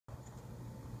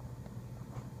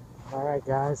Alright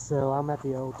guys, so I'm at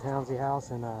the old Tousey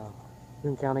house in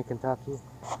Boone County, Kentucky.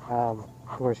 Of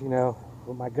course, you know,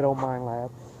 with my good old mine lab.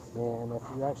 And if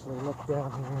you actually look down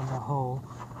here in the hole,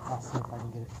 I'll see if I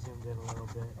can get it zoomed in a little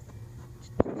bit.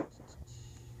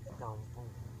 Boom, boom.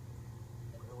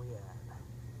 Where we at?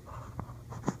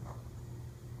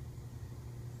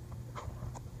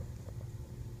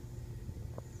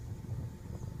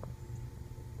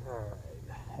 Alright,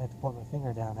 I have to point my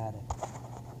finger down at it.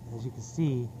 As you can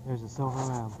see, there's a silver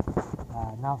rim.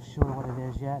 Not sure what it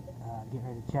is yet. Getting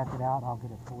ready to check it out. I'll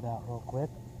get it pulled out real quick.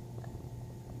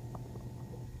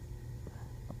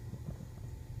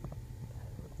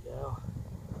 There we go.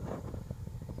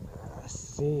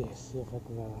 See if I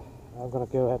can. I'm gonna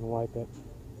go ahead and wipe it.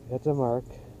 It's a Merc.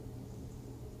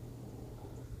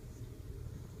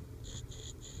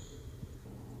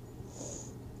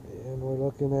 And we're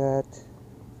looking at.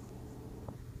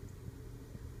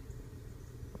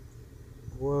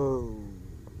 Whoa.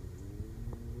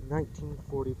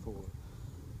 1944.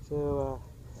 So,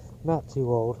 not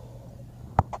too old.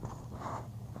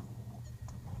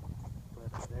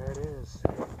 But there it is.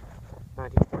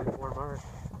 1944 Merc.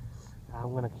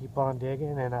 I'm going to keep on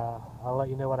digging and I'll let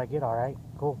you know what I get, alright?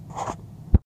 Cool.